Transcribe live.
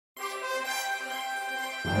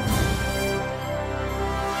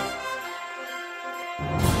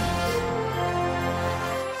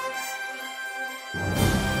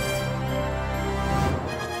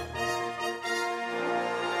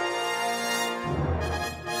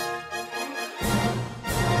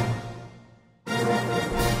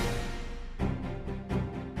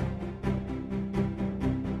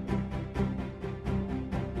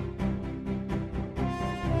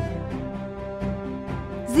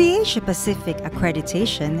The Asia-Pacific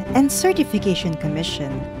Accreditation and Certification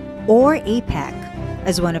Commission, or APACC,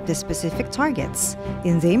 as one of the specific targets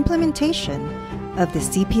in the implementation of the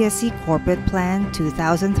CPSC Corporate Plan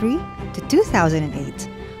 2003 to 2008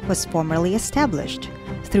 was formally established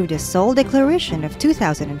through the Seoul Declaration of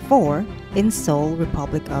 2004 in Seoul,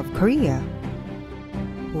 Republic of Korea.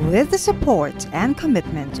 With the support and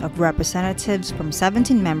commitment of representatives from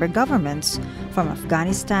 17 member governments from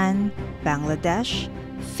Afghanistan, Bangladesh,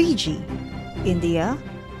 Fiji, India,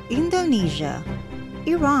 Indonesia,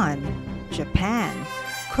 Iran, Japan,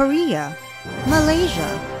 Korea,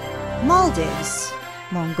 Malaysia, Maldives,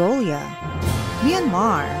 Mongolia,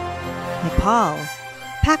 Myanmar, Nepal,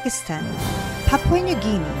 Pakistan, Papua New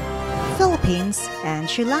Guinea, Philippines, and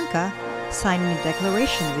Sri Lanka signing the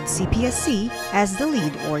declaration with CPSC as the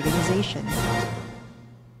lead organization.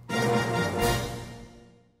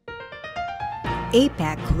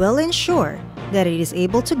 APACC will ensure that it is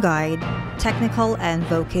able to guide technical and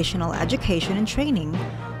vocational education and training,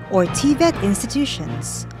 or TVET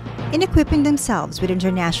institutions, in equipping themselves with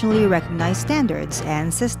internationally recognized standards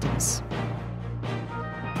and systems.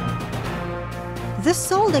 The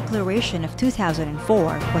Seoul Declaration of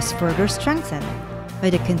 2004 was further strengthened by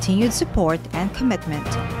the continued support and commitment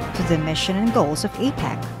to the mission and goals of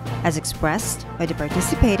APACC, as expressed by the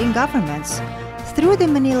participating governments through the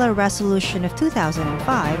Manila Resolution of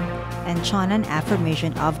 2005 and Cheonan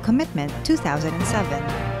Affirmation of Commitment 2007.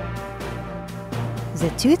 The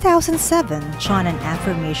 2007 Cheonan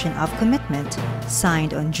Affirmation of Commitment,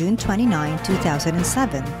 signed on June 29,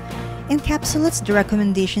 2007, encapsulates the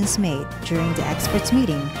recommendations made during the experts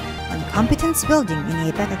meeting on competence building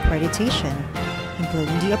in APACC accreditation,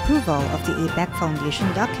 including the approval of the APACC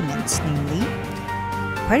Foundation documents, namely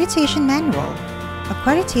Accreditation Manual,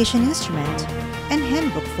 Accreditation Instrument, and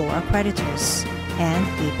Handbook for Accreditors, and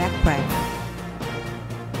APACC Briefer.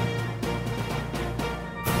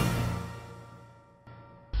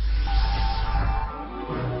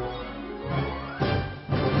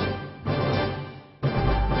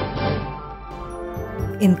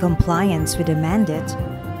 In compliance with the mandate,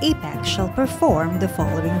 APACC shall perform the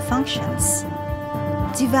following functions: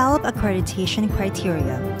 develop accreditation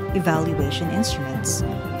criteria, evaluation instruments,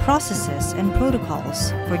 processes, and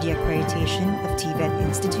protocols for the accreditation of TVET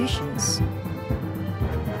institutions.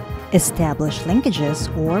 Establish linkages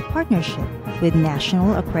or partnership with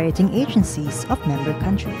national accrediting agencies of member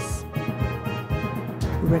countries.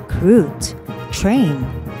 Recruit, train,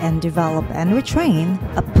 and develop and retrain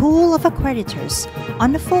a pool of accreditors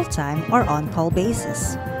on a full-time or on-call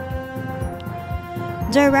basis.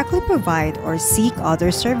 Directly provide or seek other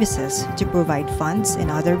services to provide funds and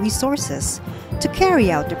other resources to carry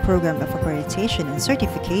out the program of accreditation and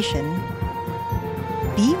certification.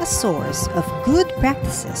 Be a source of good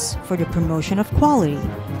practices for the promotion of quality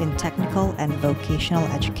in technical and vocational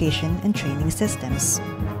education and training systems.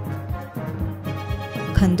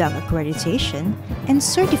 Conduct accreditation and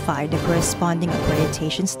certify the corresponding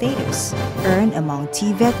accreditation status earned among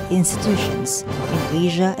TVET institutions in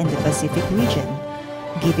Asia and the Pacific region,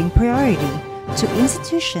 giving priority to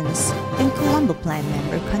institutions in Colombo Plan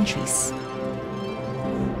member countries.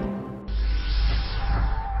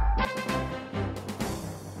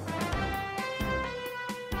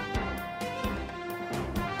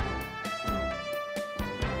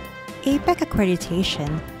 APACC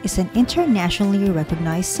accreditation is an internationally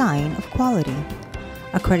recognized sign of quality.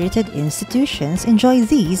 Accredited institutions enjoy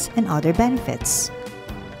these and other benefits.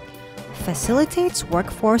 Facilitates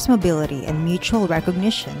workforce mobility and mutual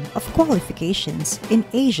recognition of qualifications in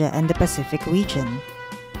Asia and the Pacific region.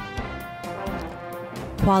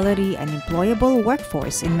 Quality and employable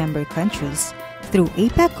workforce in member countries through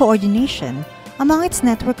APACC coordination among its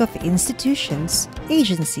network of institutions,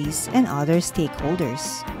 agencies, and other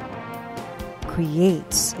stakeholders.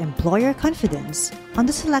 Creates employer confidence on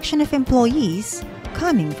the selection of employees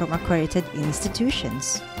coming from accredited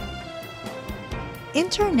institutions.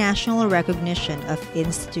 International recognition of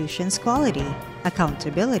institutions' quality,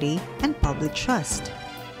 accountability, and public trust.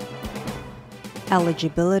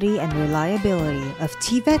 Eligibility and reliability of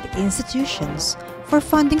TVET institutions for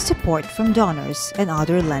funding support from donors and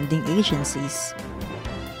other lending agencies.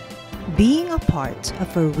 Being a part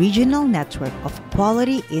of a regional network of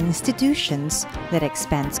quality institutions that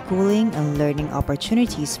expand schooling and learning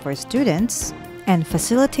opportunities for students and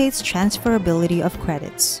facilitates transferability of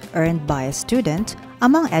credits earned by a student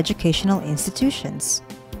among educational institutions.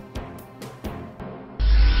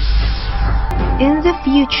 In the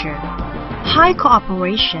future, high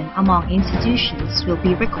cooperation among institutions will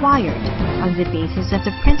be required on the basis of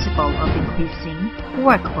the principle of increasing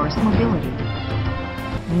workforce mobility.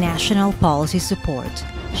 National policy support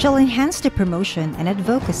shall enhance the promotion and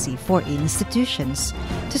advocacy for institutions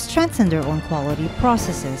to strengthen their own quality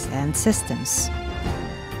processes and systems,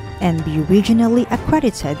 and be regionally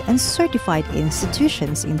accredited and certified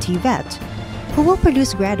institutions in TVET who will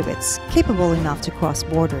produce graduates capable enough to cross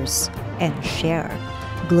borders and share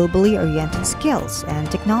globally oriented skills and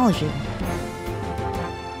technology.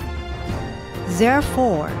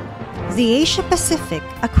 Therefore, the Asia-Pacific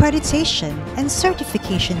Accreditation and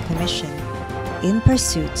Certification Commission, in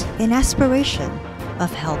pursuit and aspiration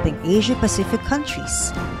of helping Asia-Pacific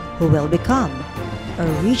countries who will become a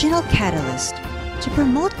regional catalyst to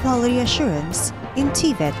promote quality assurance in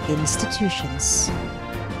TVET institutions.